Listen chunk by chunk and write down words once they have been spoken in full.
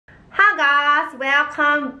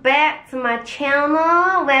welcome back to my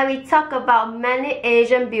channel where we talk about many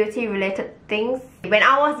Asian beauty related things. When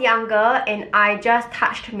I was younger and I just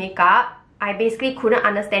touched makeup, I basically couldn't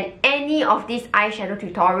understand any of these eyeshadow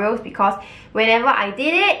tutorials because whenever I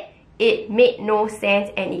did it, it made no sense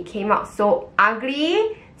and it came out so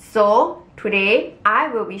ugly. So today I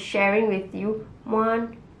will be sharing with you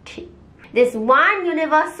one tip. This one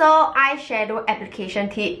universal eyeshadow application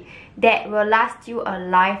tip that will last you a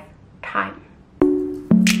lifetime.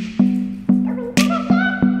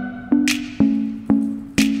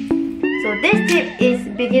 So this tip is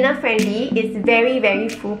beginner friendly, it's very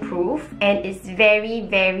foolproof, and it's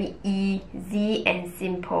very easy and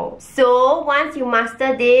simple. So once you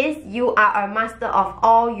master this, you are a master of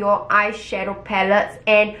all your eyeshadow palettes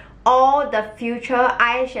and all the future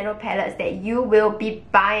eyeshadow palettes that you will be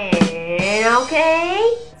buying,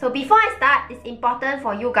 okay? So before I start, it's important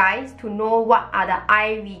for you guys to know what are the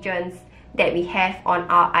eye regions that we have on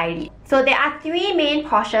our eyelid. So there are three main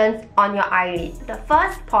portions on your eyelid. The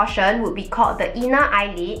first portion would be called the inner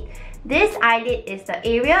eyelid. This eyelid is the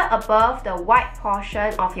area above the white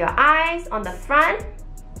portion of your eyes on the front.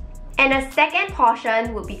 And the second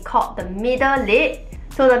portion would be called the middle lid.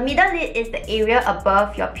 So the middle lid is the area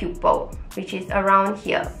above your pupil, which is around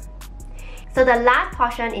here. So the last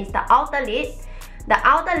portion is the outer lid. The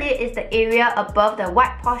outer lid is the area above the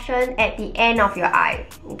white portion at the end of your eye,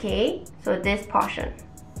 okay? So this portion.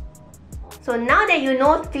 So now that you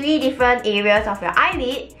know three different areas of your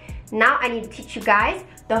eyelid, now I need to teach you guys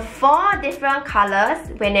the 4 different colors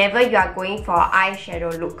whenever you are going for an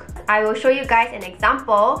eyeshadow look. I will show you guys an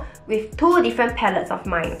example with 2 different palettes of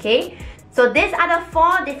mine, okay? So these are the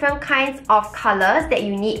 4 different kinds of colors that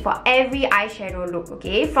you need for every eyeshadow look,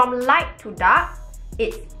 okay? From light to dark,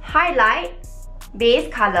 it's highlight,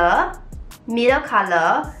 base color, middle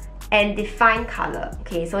color, and define color.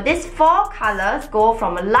 Okay, so these 4 colors go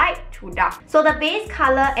from light to dark. So the base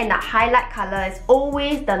color and the highlight color is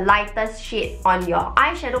always the lightest shade on your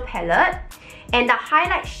eyeshadow palette, and the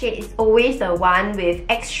highlight shade is always the one with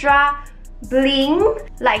extra bling,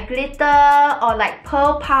 like glitter or like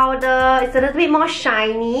pearl powder. It's a little bit more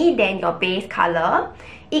shiny than your base color.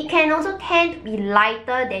 It can also tend to be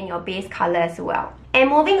lighter than your base color as well. And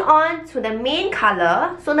moving on to the main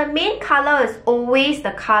color. So the main color is always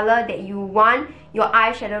the color that you want your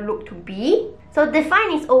eyeshadow look to be. So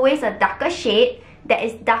define is always a darker shade that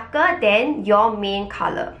is darker than your main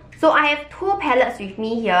color. So I have 2 palettes with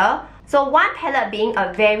me here. So one palette being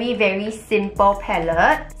a very simple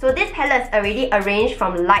palette. So this palette is already arranged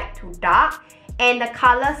from light to dark, and the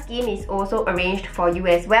color scheme is also arranged for you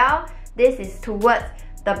as well. This is towards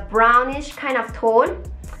the brownish kind of tone.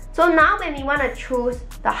 So now when we want to choose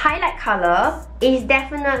the highlight color, it's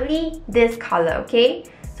definitely this color, okay?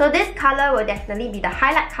 So this color will definitely be the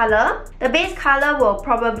highlight color. The base color will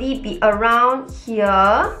probably be around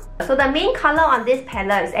here. So the main color on this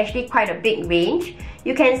palette is actually quite a big range.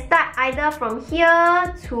 You can start either from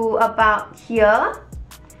here to about here,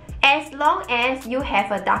 as long as you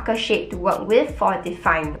have a darker shade to work with for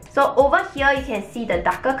define. So over here you can see the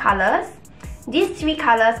darker colors. These 3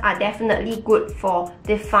 colors are definitely good for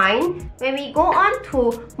define. When we go on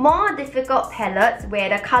to more difficult palettes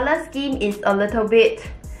where the color scheme is a little bit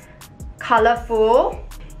colorful,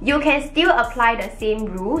 you can still apply the same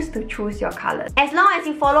rules to choose your colors. As long as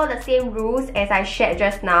you follow the same rules as I shared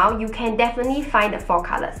just now, you can definitely find the 4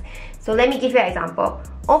 colors. So let me give you an example.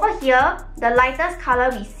 Over here, the lightest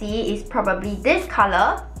color we see is probably this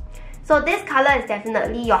color. So this color is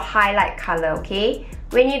definitely your highlight color, okay?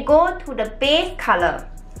 When you go to the base color,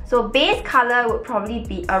 so base color would probably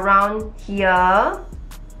be around here,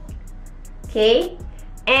 okay?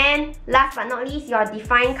 And last but not least, your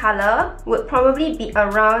define color would probably be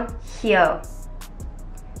around here.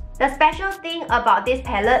 The special thing about this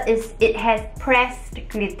palette is it has pressed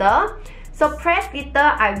glitter. So pressed glitter,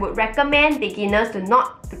 I would recommend beginners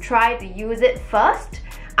to try to use it first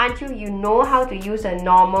until you know how to use a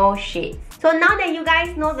normal shade. So now that you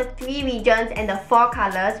guys know the 3 regions and the 4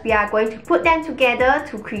 colors, we are going to put them together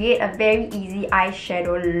to create a very easy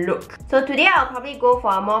eyeshadow look. So today I'll probably go for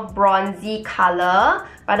a more bronzy color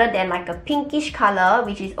rather than like a pinkish color,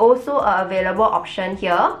 which is also an available option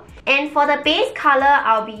here. And for the base color,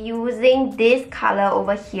 I'll be using this color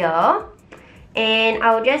over here. And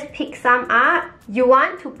I'll just pick some up. You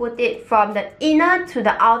want to put it from the inner to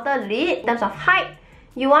the outer lid. In terms of height,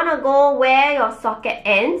 you want to go where your socket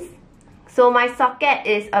ends. So my socket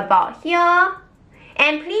is about here.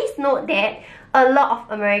 And please note that a lot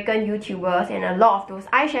of American YouTubers and a lot of those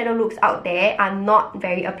eyeshadow looks out there are not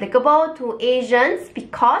very applicable to Asians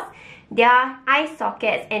because their eye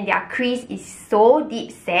sockets and their crease is so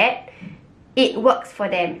deep set it works for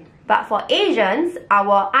them. But for Asians,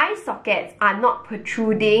 our eye sockets are not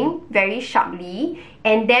protruding very sharply,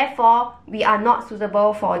 and therefore we are not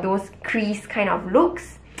suitable for those crease kind of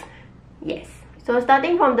looks. Yes. So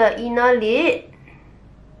starting from the inner lid,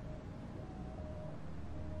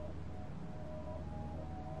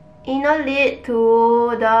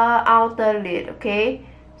 to the outer lid, okay?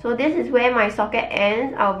 So this is where my socket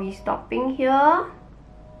ends. I'll be stopping here.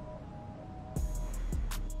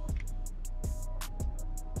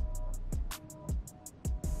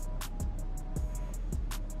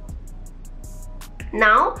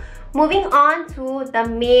 Now, moving on to the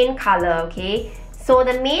main color, okay? So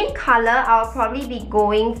the main color, I'll probably be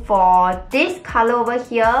going for this color over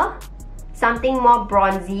here, something more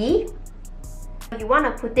bronzy. You want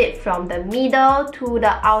to put it from the middle to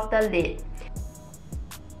the outer lid.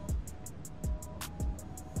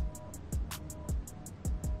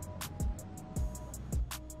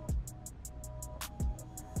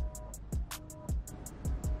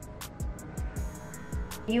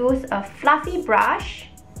 Use a fluffy brush,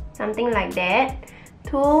 something like that,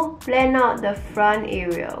 to blend out the front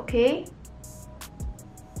area, okay?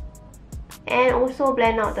 And also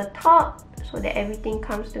blend out the top so that everything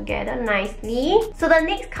comes together nicely. So the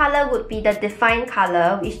next color would be the defined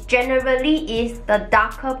color, which generally is the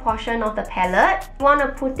darker portion of the palette. You want to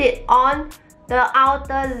put it on the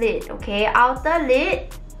outer lid, okay? Outer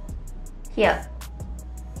lid here.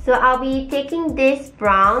 So I'll be taking this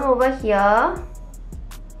brown over here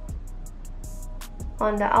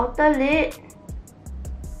on the outer lid.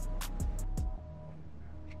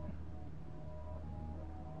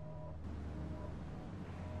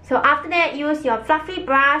 So after that, use your fluffy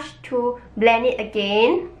brush to blend it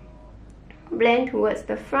again. Blend towards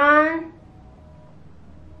the front.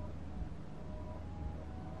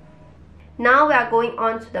 Now we are going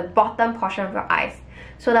on to the bottom portion of your eyes.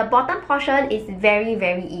 So the bottom portion is very,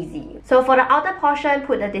 very easy. So for the outer portion,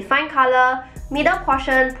 put the defined color. Middle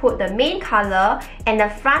portion, put the main color. And the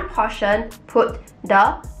front portion, put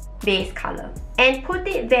the base color. And put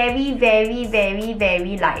it very, very, very,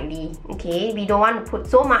 very lightly. Okay, we don't want to put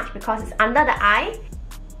so much because it's under the eye.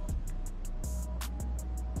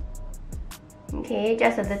 Okay,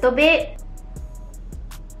 just a little bit.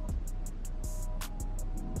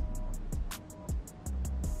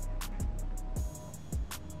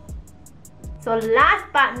 So last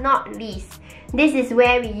but not least, this is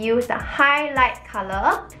where we use the highlight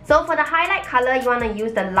color. So for the highlight color, you want to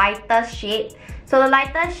use the lighter shade. So the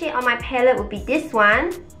lighter shade on my palette would be this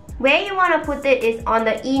one. Where you want to put it is on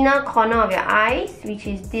the inner corner of your eyes, which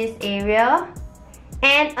is this area.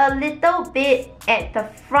 And a little bit at the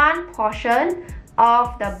front portion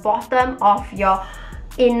of the bottom of your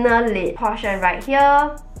inner lid portion right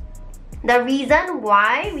here. The reason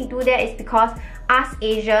why we do that is because us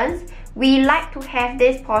Asians, we like to have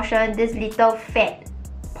this portion, this little fat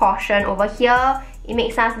portion over here. It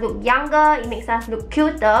makes us look younger, it makes us look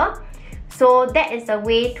cuter. So that is a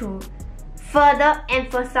way to further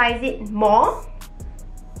emphasize it more.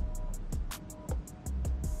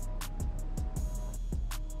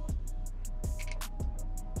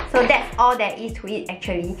 So that's all there is to it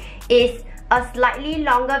actually. It's a slightly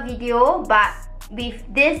longer video, but with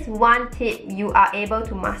this one tip, you are able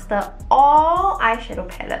to master all eyeshadow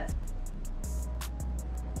palettes.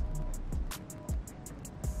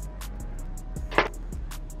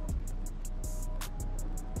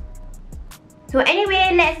 So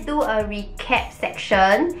anyway, let's do a recap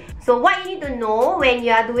section. So what you need to know when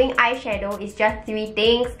you are doing eyeshadow is just 3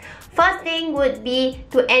 things. First thing would be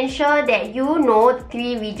to ensure that you know the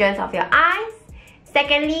 3 regions of your eyes.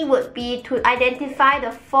 Secondly would be to identify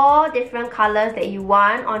the 4 different colors that you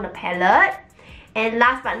want on the palette. And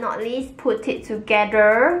last but not least, put it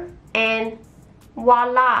together and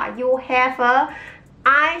voila, you have a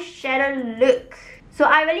eyeshadow look. So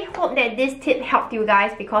I really hope that this tip helped you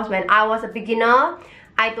guys, because when I was a beginner,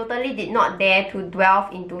 I totally did not dare to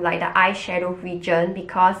delve into like the eyeshadow region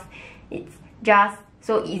because it's just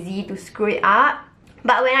so easy to screw it up.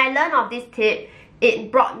 But when I learned of this tip,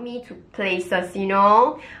 it brought me to places, you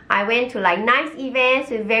know. I went to like nice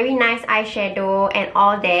events with very nice eyeshadow and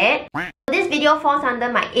all that. This video falls under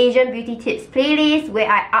my Asian Beauty Tips playlist where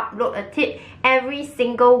I upload a tip every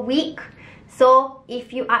single week. So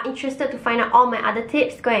if you are interested to find out all my other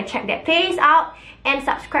tips, go and check that playlist out and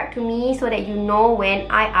subscribe to me so that you know when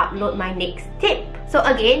I upload my next tip. So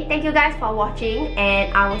again, thank you guys for watching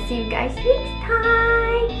and I will see you guys next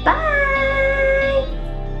time. Bye!